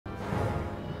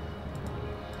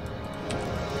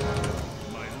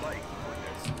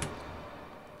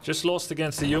Just lost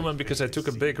against the human because I took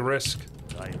a big risk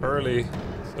early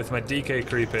with my DK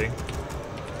creeping.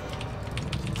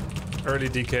 Early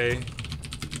DK.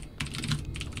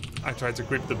 I tried to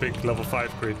creep the big level 5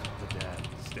 creep.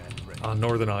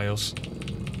 Northern Isles.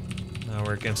 Now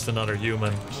we're against another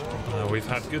human. We've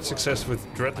had good success with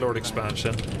Dreadlord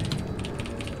expansion.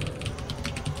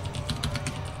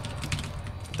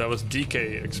 That was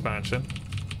DK expansion.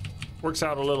 Works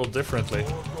out a little differently.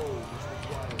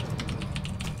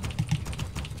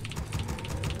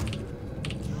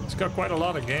 It's got quite a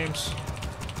lot of games.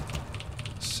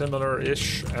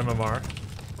 Similar-ish MMR.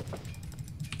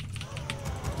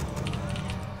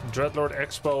 Dreadlord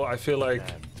Expo, I feel like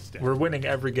we're winning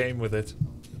every game with it.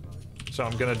 So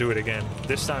I'm gonna do it again.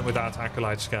 This time without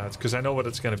Acolyte Scout, because I know what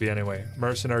it's gonna be anyway.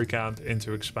 Mercenary count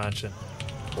into expansion.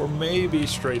 Or maybe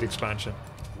straight expansion.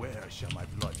 Where shall my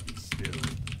blood be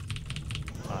spilled?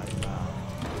 I vow.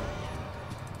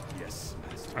 Yes,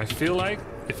 master. I feel like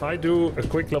if I do a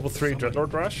quick level 3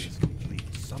 Dreadlord rush,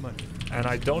 and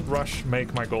I don't rush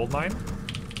make my gold mine,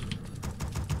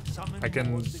 I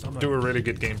can do a really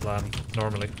good game plan,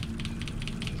 normally.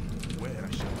 Where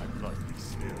shall my blood be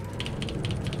spilled?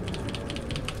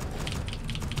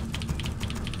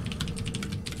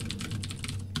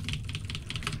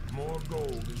 More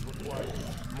gold is required.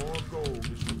 More gold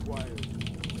is required.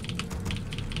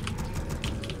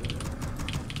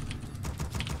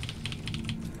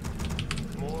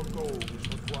 More gold is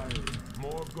required.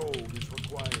 More gold is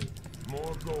required.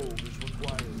 More gold is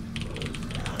required.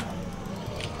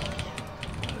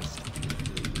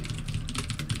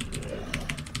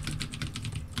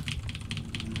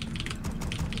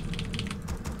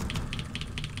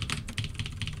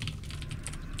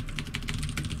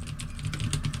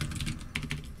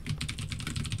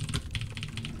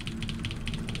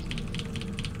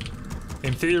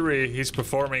 In theory, he's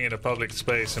performing in a public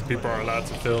space and people are allowed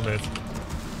to film it.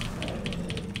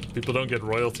 People don't get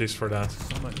royalties for that.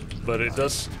 But it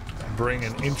does bring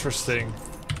an interesting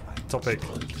topic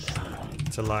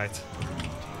to light.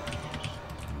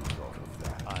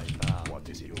 What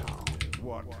is it now?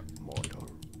 What mortal?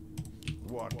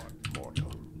 What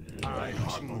mortal? I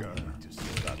hunger.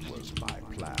 That was my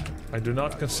plan. I do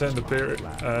not consent to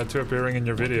appearing in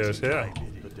your videos. Yeah.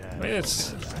 I mean,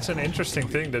 it's an interesting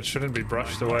thing that shouldn't be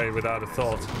brushed away without a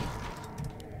thought.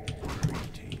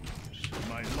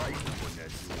 My light was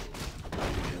at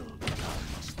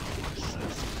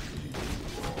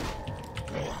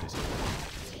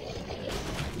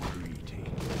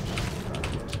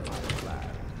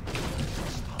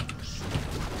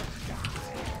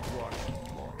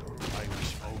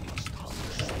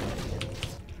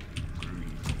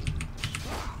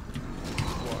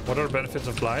What are the benefits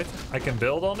of Blight? I can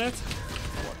build on it.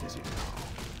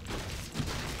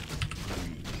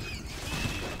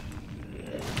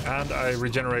 And I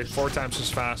regenerate 4 times as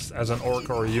fast as an orc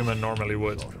or a human normally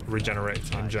would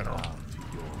regenerate in general.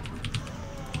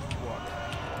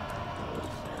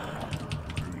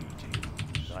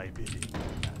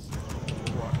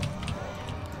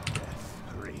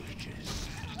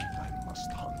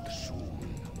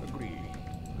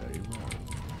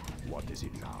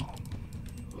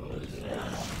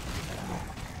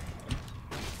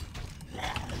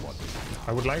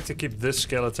 I would like to keep this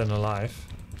skeleton alive,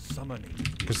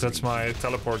 because that's my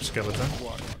teleport skeleton.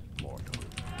 I'm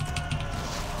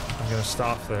gonna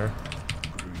stop there.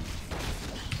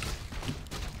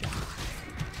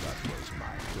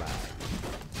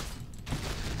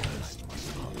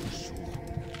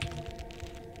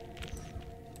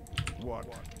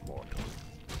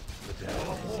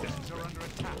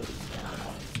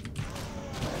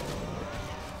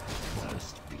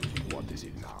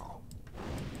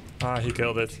 Ah, he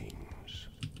killed it.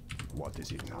 What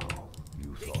is it now?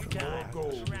 You thought of more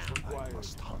gold is required. I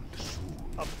must hunt soon.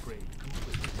 Upgrade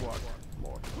complete. What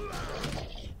mortal?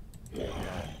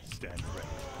 Stand ready.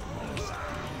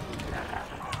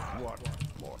 What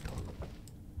mortal?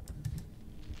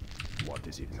 What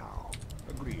is it now?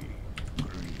 Agree.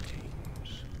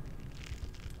 Greetings.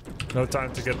 No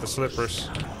time to get the slippers.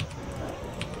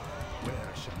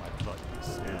 Where shall my blood be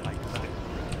spilled? I let it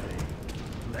remain.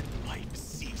 Let light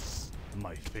cease.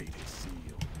 My fate is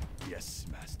sealed. Yes,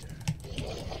 master.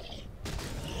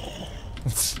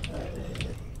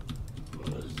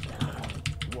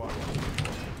 What?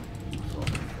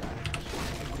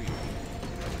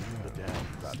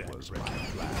 That was my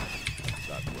plan.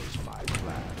 That was my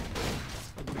plan.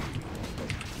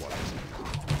 What is it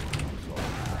now?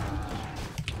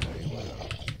 Very well.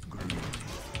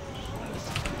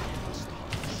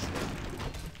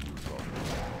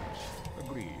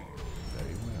 Agreed.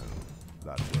 Very well.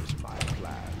 That was my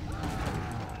plan.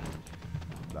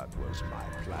 was my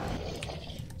plan.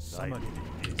 Summoning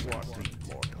is what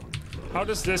mortal. How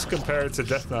does this compare to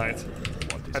Death Knight?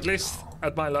 At least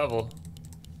at my level.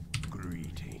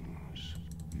 Greetings.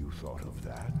 You thought of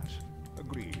that?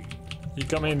 Agreed. You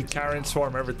come in, carry and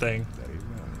swarm everything. Very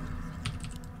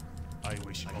well. I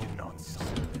wish I did not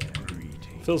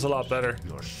greetings. Feels a lot better.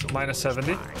 Minus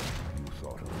 70. You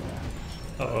thought of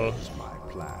that. Uh-oh. That's my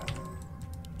plan.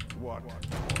 What mortal?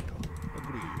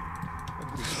 Agreed.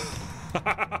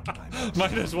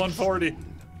 Minus 140.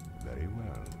 Very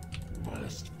well.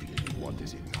 What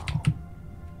is it now?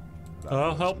 That Oh,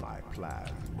 was help. my plan.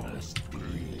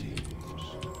 Greetings.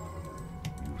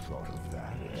 You thought of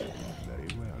that? Very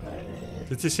well.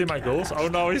 Did you see my goals? Oh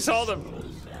no, he saw them.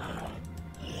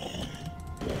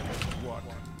 What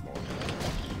mortal?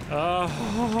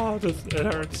 Oh, it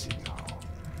hurts.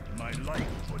 My life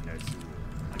for Nezu.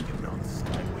 I cannot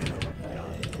I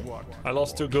will. What? I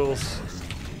lost 2 goals.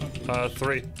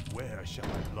 3. Where shall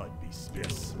my blood be spilled?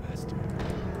 Yes, master.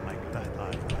 Like that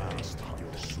I must hunt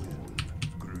soon.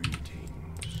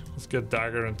 Greetings. Let's get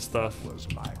dagger and stuff. Was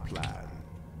my plan.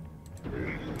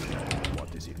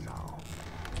 What is it now?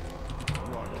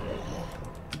 What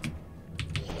mortal?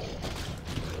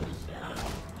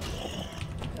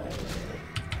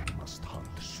 I must hunt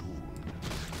soon.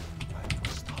 I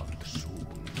must hunt soon.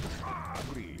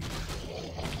 Agreed.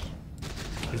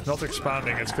 He's not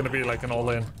expanding. It's gonna be like an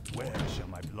all-in. Where shall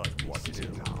my blood be What is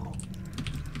it spilled? now?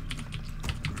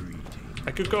 Greetings.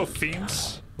 I could go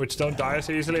fiends, which don't die as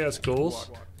easily as ghouls.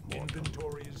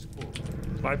 Inventory is full.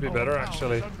 Might be better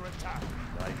actually. Under attack.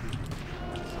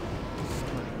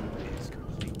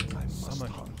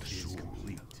 Summoning is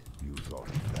complete. You thought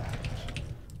of that?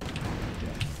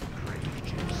 Death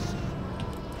rages.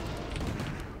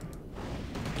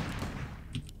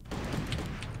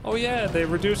 Oh yeah, they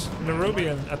reduced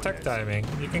Nerubian attack timing.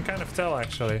 You can kind of tell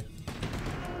actually.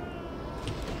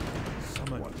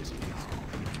 What is it now?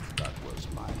 That was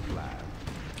my plan.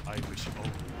 I wish only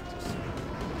to see.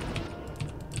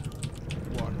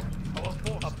 What? Our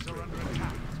forces are under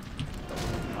attack.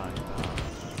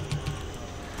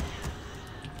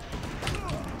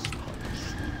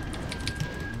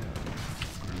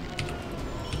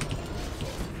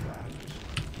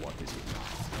 What is it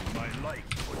now? My life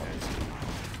for Nezu.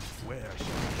 Where shall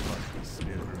my blood be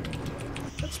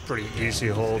spilled? That's pretty easy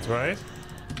hold, right?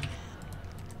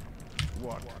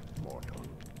 What mortal?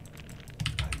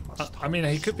 I must I mean,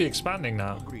 he could be expanding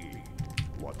now. agree.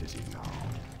 What is it now?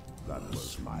 That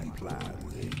was my plan.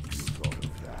 You thought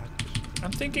of that?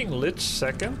 I'm thinking Lich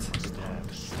second.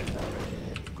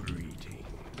 Greetings.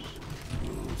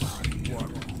 What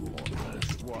mortal?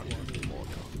 What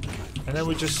mortal? And then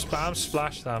we just spam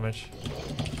splash damage.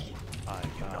 I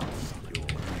cannot see your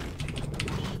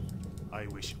greetings. I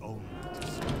wish only to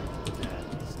see the dead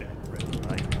stand ready.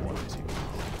 What is it?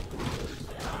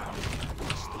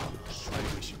 I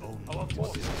wish only our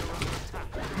forces are under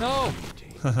attack. No!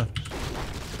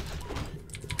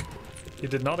 He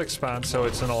did not expand, so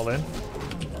it's an all-in.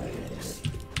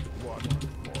 What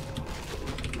mortal?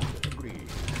 Agree.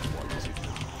 What is it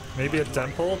now? Maybe a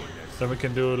temple. Then we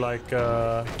can do like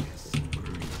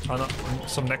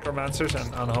some necromancers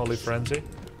and unholy frenzy.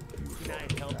 Can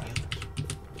I help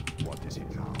you? What is it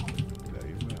now?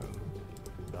 Very well.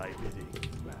 Thy bidding,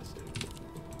 master.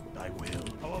 Thy will.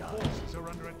 Our forces are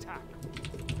under attack.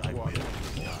 Thy will be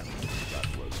done. That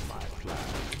was my plan.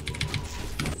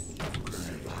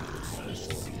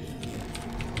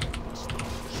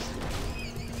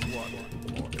 What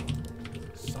mortal?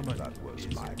 Summon. That was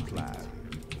my plan.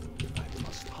 I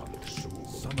must hunt soon.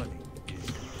 Summoning is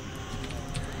complete.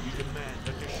 We demand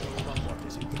additional numbers. What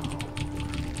is it now?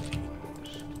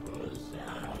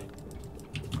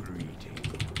 Greetings.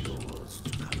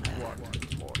 What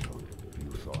mortal?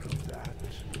 You thought of that?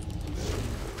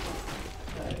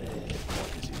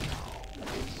 What is it now?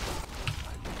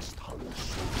 I must hunt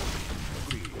soon.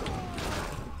 Agreed.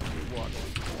 What?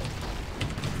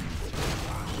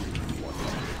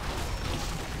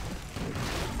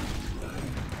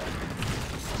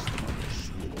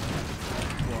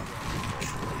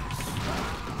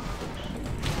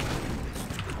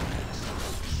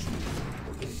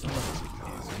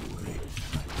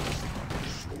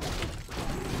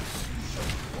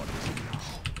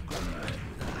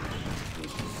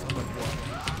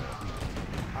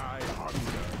 I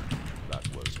hunger. That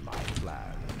was my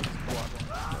plan. What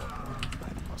mortal? I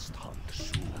must hunt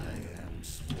soon. I am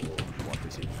sworn. What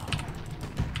is it now?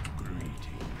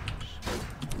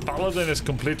 Greetings. Paladin is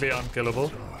completely unkillable.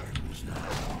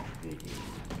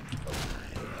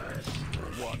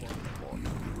 What mortal?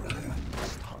 I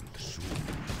must hunt soon.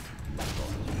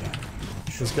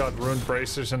 He's got rune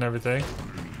bracers and everything.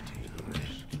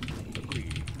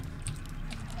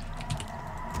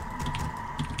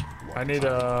 I need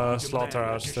a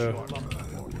slaughterhouse too.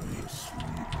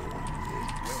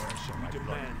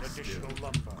 Demand additional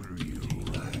lumber.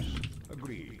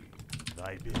 Agree.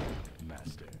 Thy bill,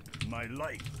 master. My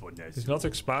life for Nessie. He's not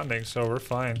expanding, so we're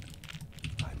fine.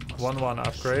 1-1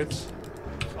 upgrades.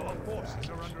 Our forces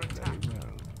are under attack.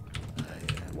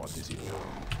 What is it now?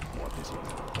 What is it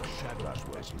now? That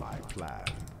was my plan.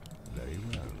 Very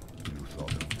well. You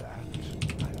thought of that.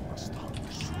 I must hunt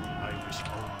soon. I wish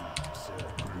only to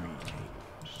serve.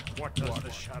 Greetings. What does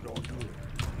the shadow do?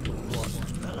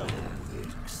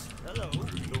 Hello.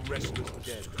 The restless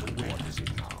dead. What is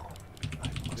it now? I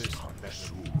must hunt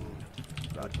soon.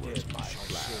 That was my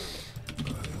plan.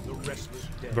 The restless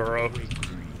dead. Burrow.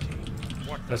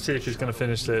 What Let's see if he's gonna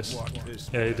finish this.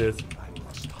 Yeah, he did.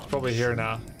 Probably here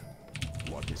now.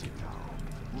 What is it now?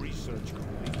 research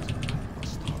complete?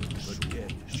 The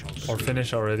dead shall Or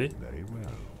finish already. Very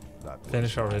well. That was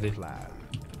Finish my already. plan.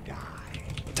 Die.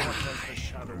 the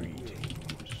shadow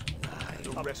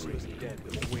the restless dead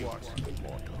await.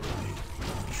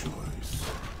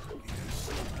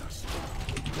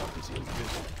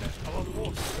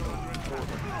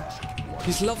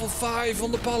 He's level 5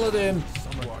 on the paladin.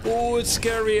 Oh, it's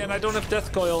scary, and I don't have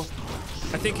death coil.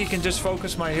 I think he can just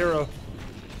focus my hero.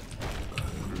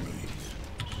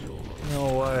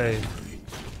 No way.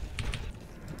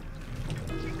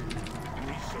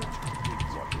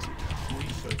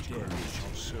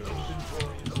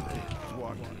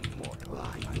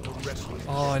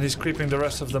 Oh, and he's creeping the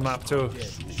rest of the map too.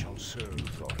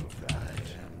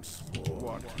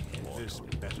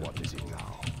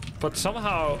 But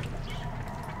somehow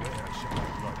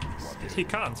he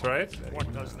can't, right?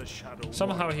 What does the shadow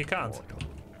Somehow he can't.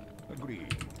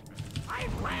 Agreed.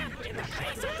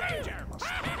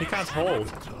 He can't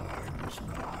hold.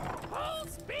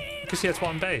 Because he has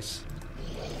one base.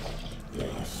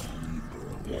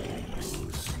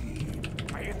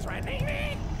 Are you threatening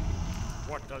me?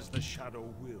 What does the shadow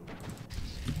will?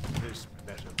 This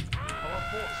better. Our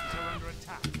forces are under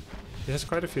attack. He has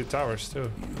quite a few towers too.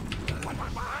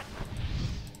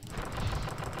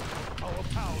 Our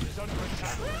town is under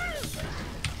attack.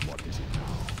 What is it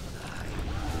now?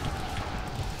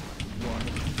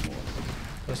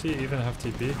 Does he even have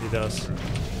TP? He does.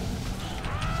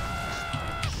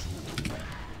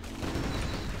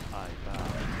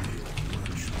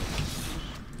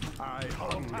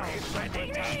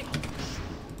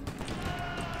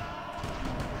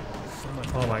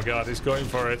 Oh my god, he's going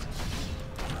for it.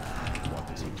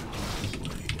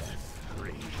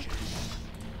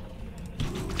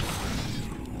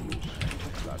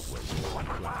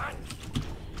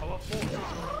 Our forces are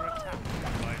under attack.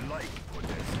 My life for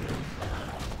this.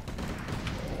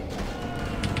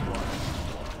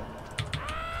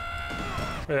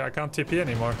 Wait, I can't TP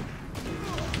anymore.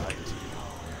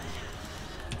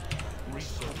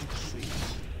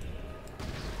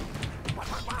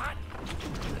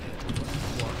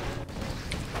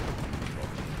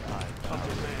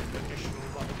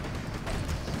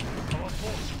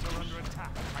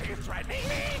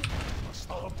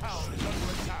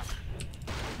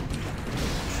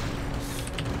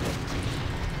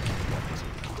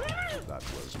 That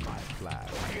was my plan.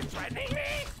 Are you threatening me?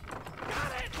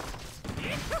 Got it!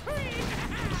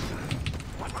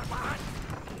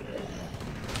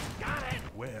 Got it!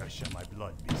 Where shall my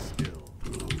blood be spilled?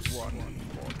 One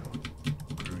mortal.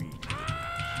 Greed.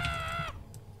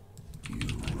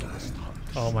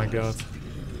 Oh my god.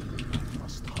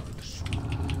 Must hunt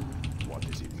soon. What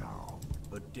is it now?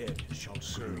 The dead shall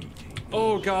serve.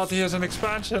 Oh god, he has an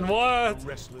expansion. What? The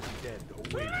restless dead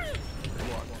await.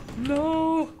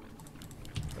 No.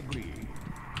 Agree.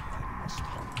 I must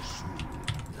hunt soon.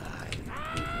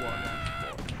 One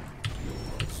mortal.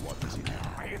 What is it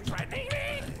now? Are you threatening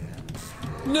me?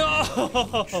 No.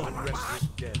 The restless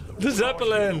dead. The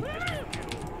Zeppelin.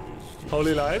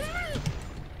 Holy light.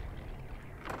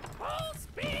 Full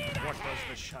speed! What does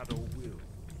the shadow will?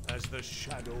 As the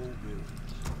shadow will.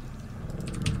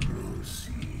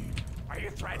 Are you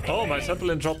threatening Oh, my me?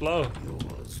 Zeppelin dropped low.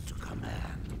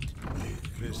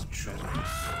 This better.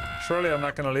 Surely I'm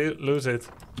not gonna lose it.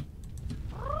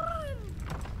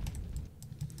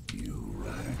 You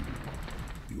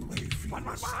may feel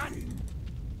the sting.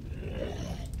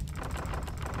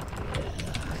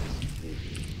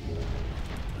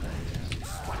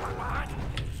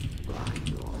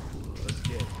 The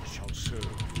dead shall serve.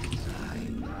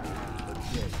 The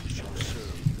dead shall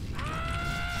serve.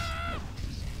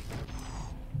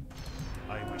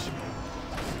 I wish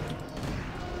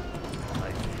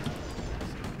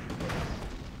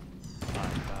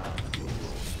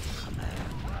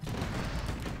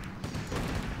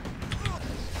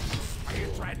Are you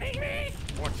threatening me?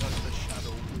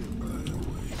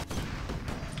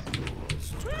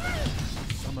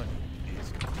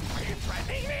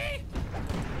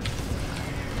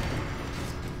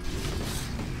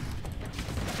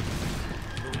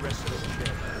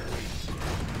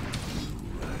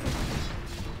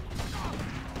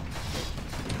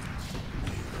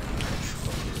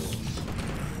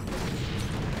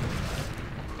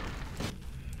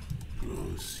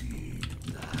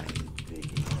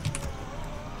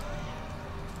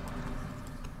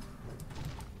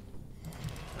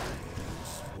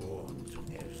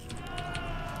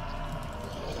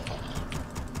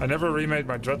 I never remade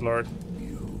my Dreadlord.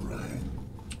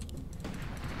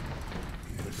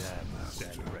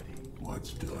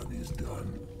 What's done is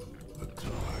done. The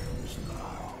time is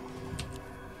now.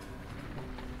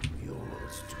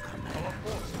 Yours to command. Our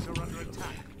forces are under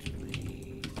attack.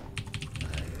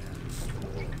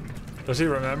 Does he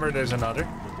remember there's another?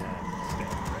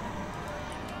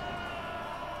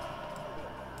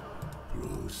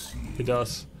 He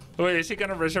does. Oh, wait, is he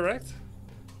gonna resurrect?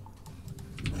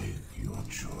 Make your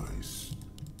choice.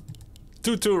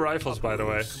 2-2 rifles, by the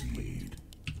way. Proceed.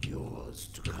 Yours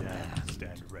to command.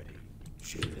 Stand ready.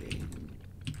 Chilling.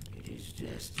 It is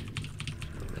destined to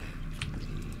correct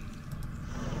me.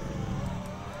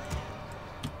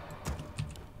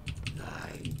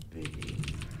 Thy bidding.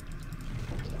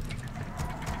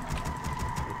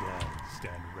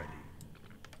 Stand ready.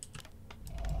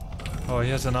 Oh, he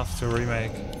has enough to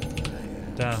remake.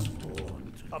 Damn.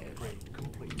 Upgrade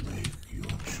complete. Make your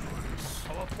choice.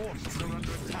 Our forces are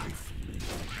under attack.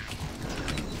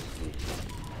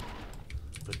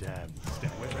 The damned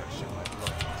stand. Where shall I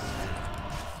run?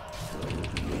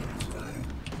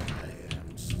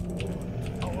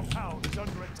 Our pound is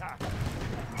under attack.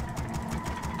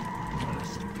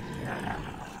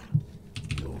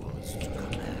 Yours to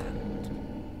command.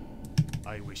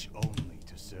 I wish only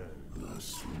to serve. The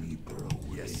sleeper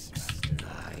awakes. Yes, master.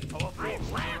 Our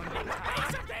forces are under attack.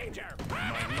 Of danger. My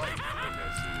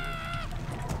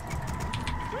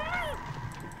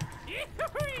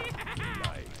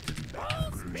life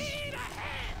Full speed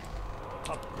ahead!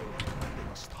 upgrade. I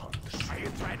must hunt. Are you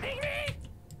threatening me?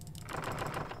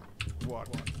 What,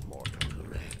 mortal?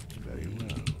 Correct. Very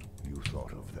well. You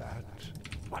thought of that.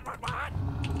 What?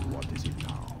 What is it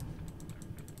now?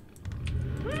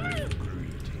 Greetings.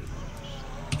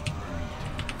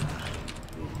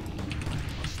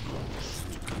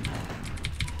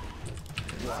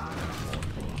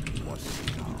 What is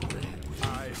it now? I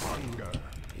hunger.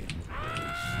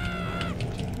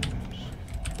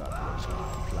 That was my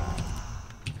plan.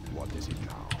 What is it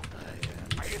now?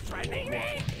 Are you threatening me?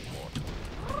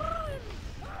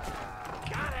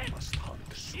 Got it! Must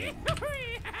hunt soon.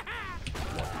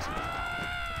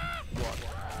 What?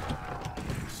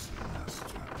 Yes,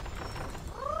 master.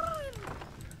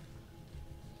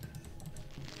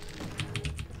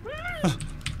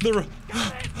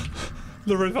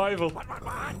 The revival. What?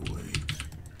 Wait.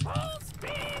 Full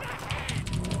speed ahead!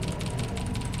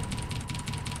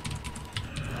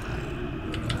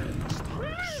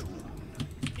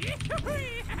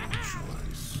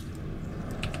 Choice.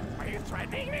 Are you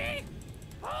threatening me?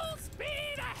 Full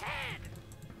speed ahead!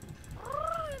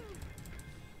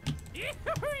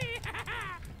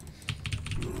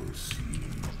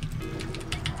 Proceed.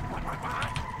 What?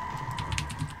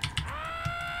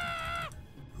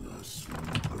 The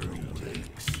sleeper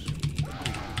awakes.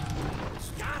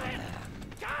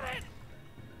 Got it!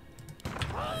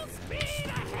 Full speed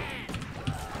ahead!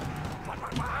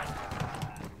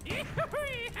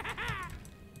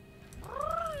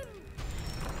 What?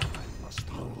 Must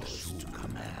hunt soon. To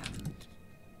command.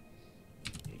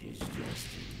 It is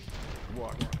destined.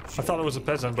 What? I thought it was a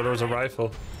peasant, but it was a rifle.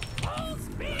 Full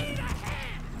speed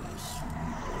ahead!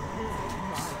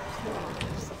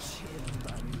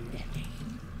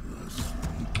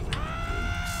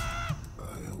 I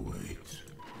await.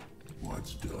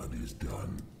 What's done is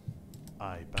done.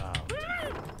 I bow to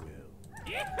your will.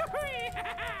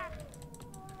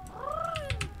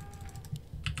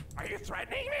 Are you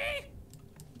threatening me?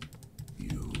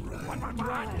 You ran.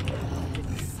 What?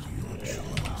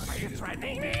 Are you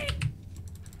threatening me?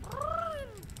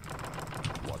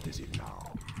 What is it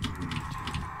now? Greetings.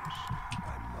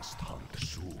 I must hunt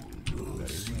soon. Very well.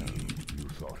 You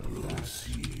thought of that.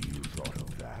 You thought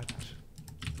of that.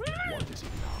 What is it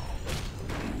now?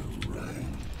 You ran.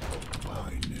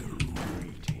 Binary.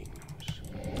 Greetings.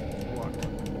 What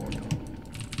mortal?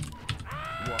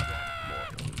 What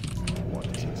mortal? What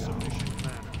is it? Sufficient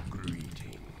manner.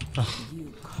 Greetings. You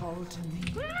call to me?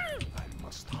 I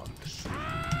must hunt soon.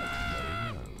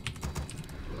 Very well.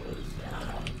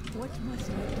 What must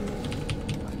I do?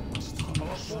 I must hunt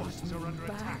Our soon. forces are under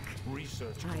Back. attack.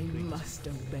 Research I complete. must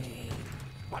obey.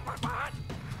 What?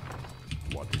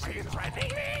 What is Are it you now?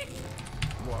 threatening me?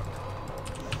 What?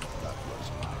 That was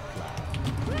my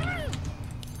plan.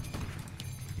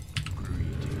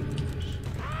 Greetings. Greetings.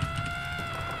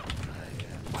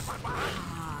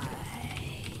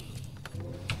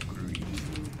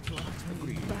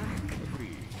 Agreed. Back.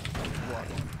 Agreed. What?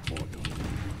 Mortal.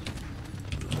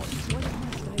 What must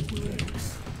I do?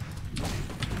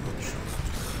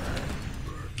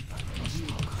 You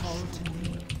call to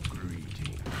me?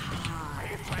 Greetings. Are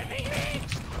you threatening me?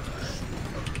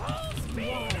 Full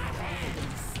speed ahead!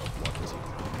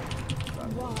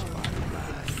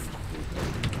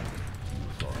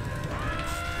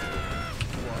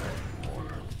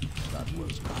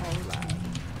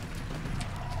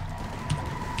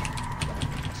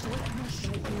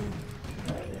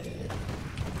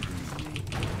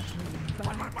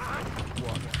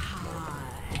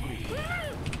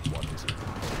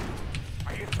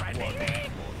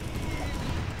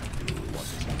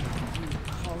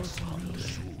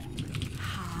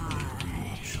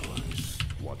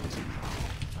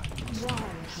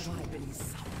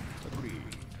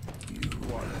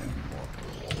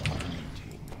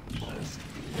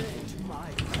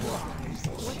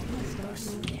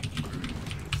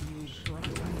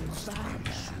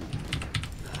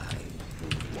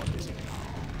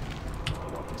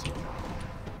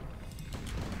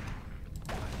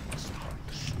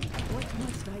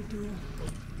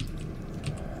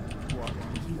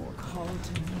 call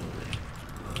to me?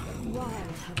 Why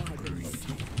have I been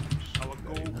sent? Our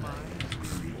gold mine.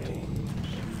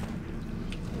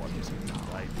 What is it now?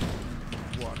 Right.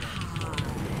 What?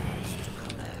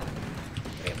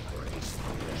 Embrace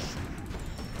the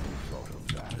thought of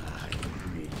that.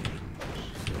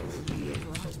 You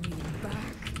brought me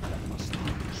back. That must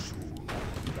happen soon.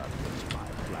 That was my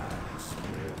plan.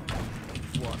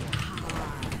 What?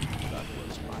 That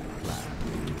was my plan.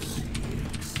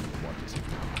 What is it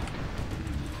now?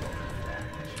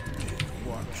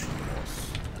 What?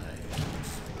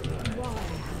 Why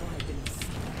have I been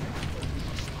sent?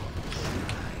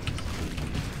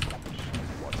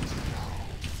 What is it now?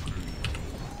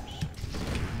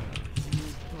 You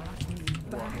brought me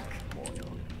back.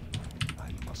 Mortal. I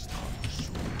must hunt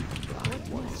soon.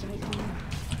 What must I do?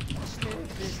 Make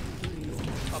this please.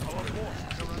 Our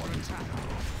forces are under attack.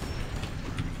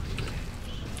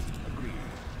 Agreed.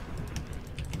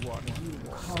 What?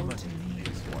 Call to me.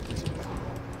 What is it now?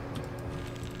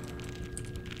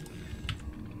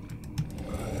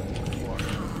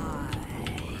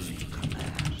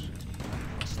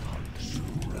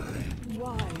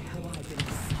 Why have I been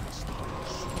sent?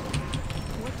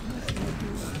 What must I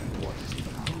do? What is it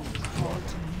now? Call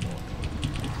to me.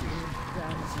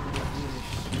 Grant me a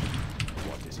wish.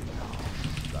 What is it now?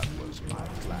 That was my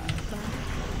plan. Back.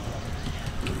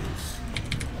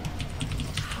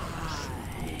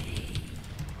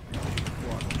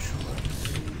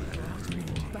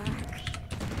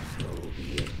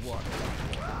 What?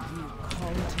 You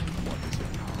call to me. What is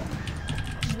it now? Why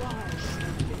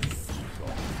have I been sent?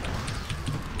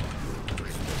 That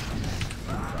was my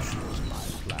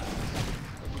plan.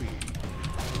 Agreed.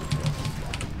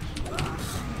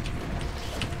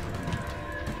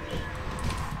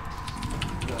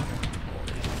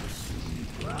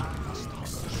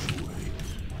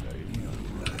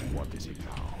 What is it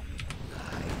now?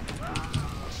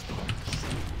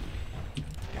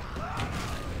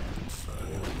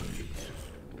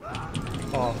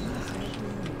 Oh,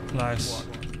 nice.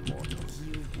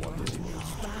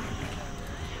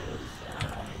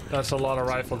 That's a lot of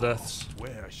rifle deaths.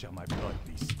 Where shall my blood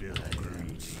be spilled?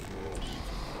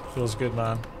 Feels good,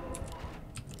 man.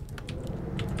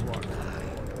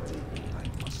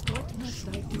 What must I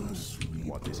do?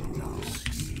 What is it now?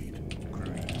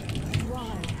 Why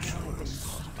have I been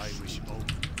sent? I wish only.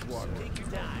 Take your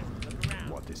time. Look around.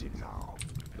 What is it now?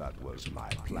 That was my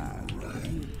plan.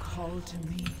 You call to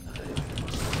me.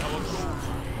 Our gold.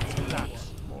 That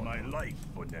my life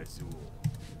for Nezul.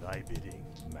 Thy bidding,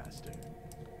 master.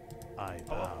 I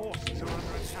bow. Our forces are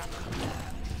under attack.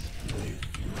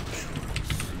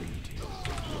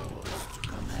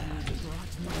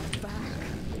 Brought me back.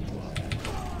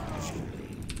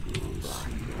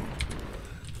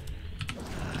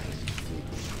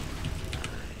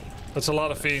 That's a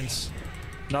lot of fiends.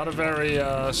 Not a very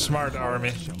smart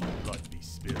army. Shall my blood be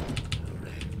spilled?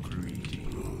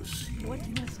 What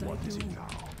must I do?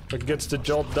 But gets the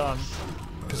job done.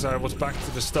 Because I was back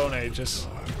to the Stone Ages.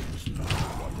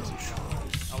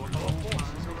 Our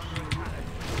forces are under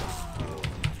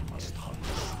attack.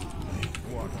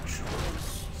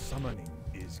 Summoning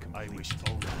is complete. I wish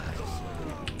only.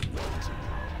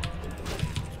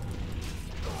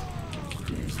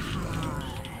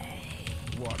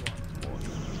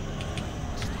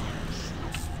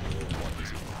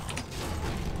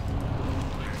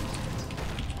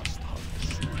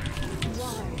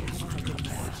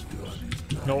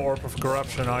 No Orb of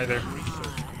Corruption either.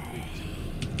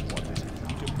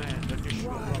 Demand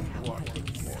additional.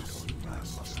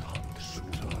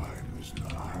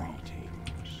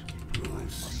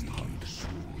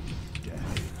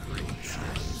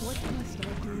 What must I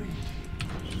do?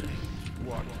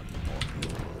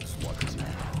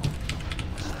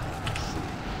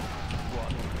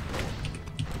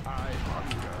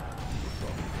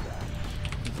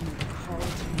 Call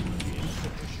to me.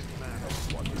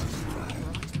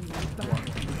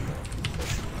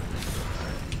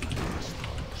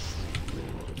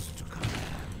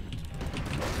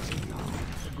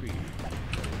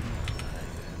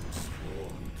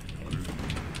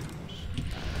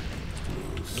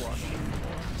 Brought me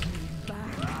back.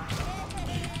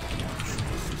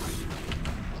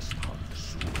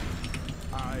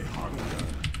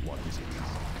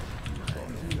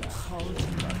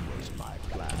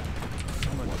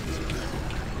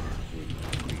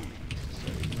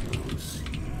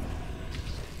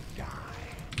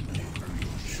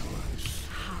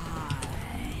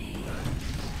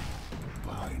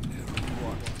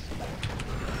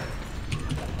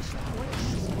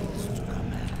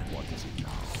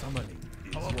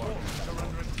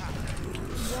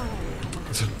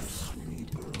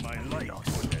 My life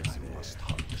for Nezul.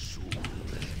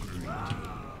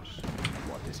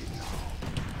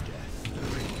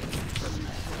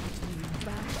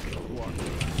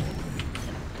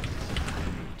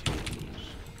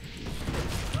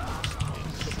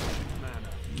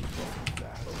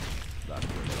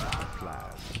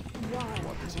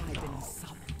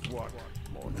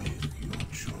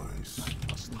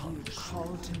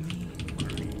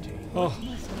 Oh. Must I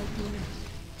do?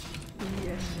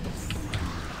 Yes.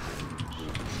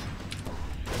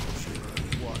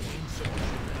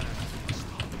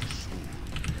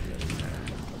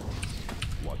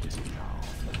 What is it now?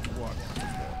 What?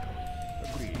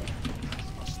 Agreed.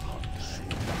 Must hunt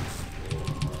soon.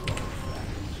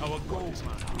 Our gold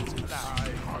mine is collapsed.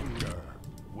 I hunger.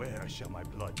 Where shall my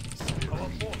blood be spilled? Our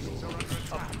forces are under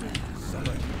attack. Must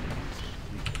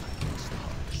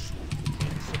hunt soon.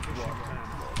 Insufficient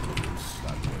manpower.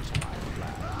 That was my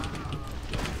plan.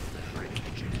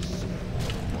 Rages.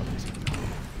 What is it now?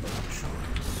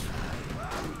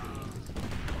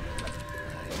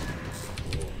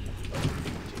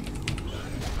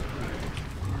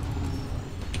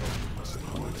 Must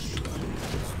hunt soon.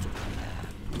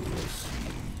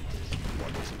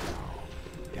 What is it now?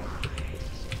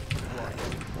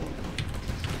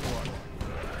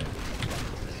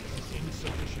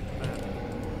 Insufficient manpower.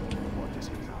 What is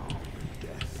it now?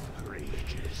 Death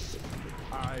rages.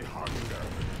 I hunger.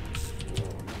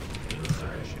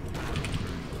 Insufficient manpower.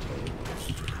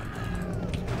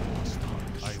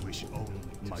 I wish only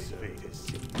my fate is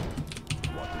simple.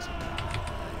 What is it now?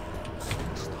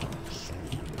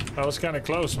 That was kind of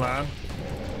close, man.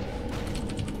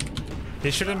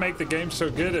 He shouldn't make the game so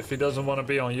good if he doesn't want to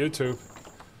be on YouTube.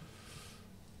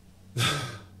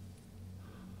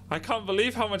 I can't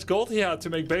believe how much gold he had to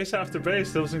make base after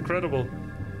base. That was incredible.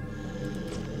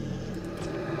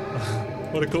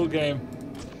 What a cool game.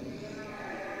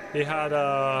 He had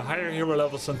higher hero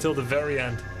levels until the very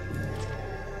end.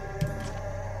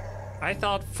 I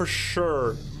thought for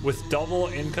sure with double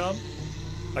income,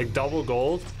 like double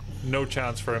gold, no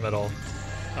chance for him at all.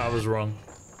 I was wrong.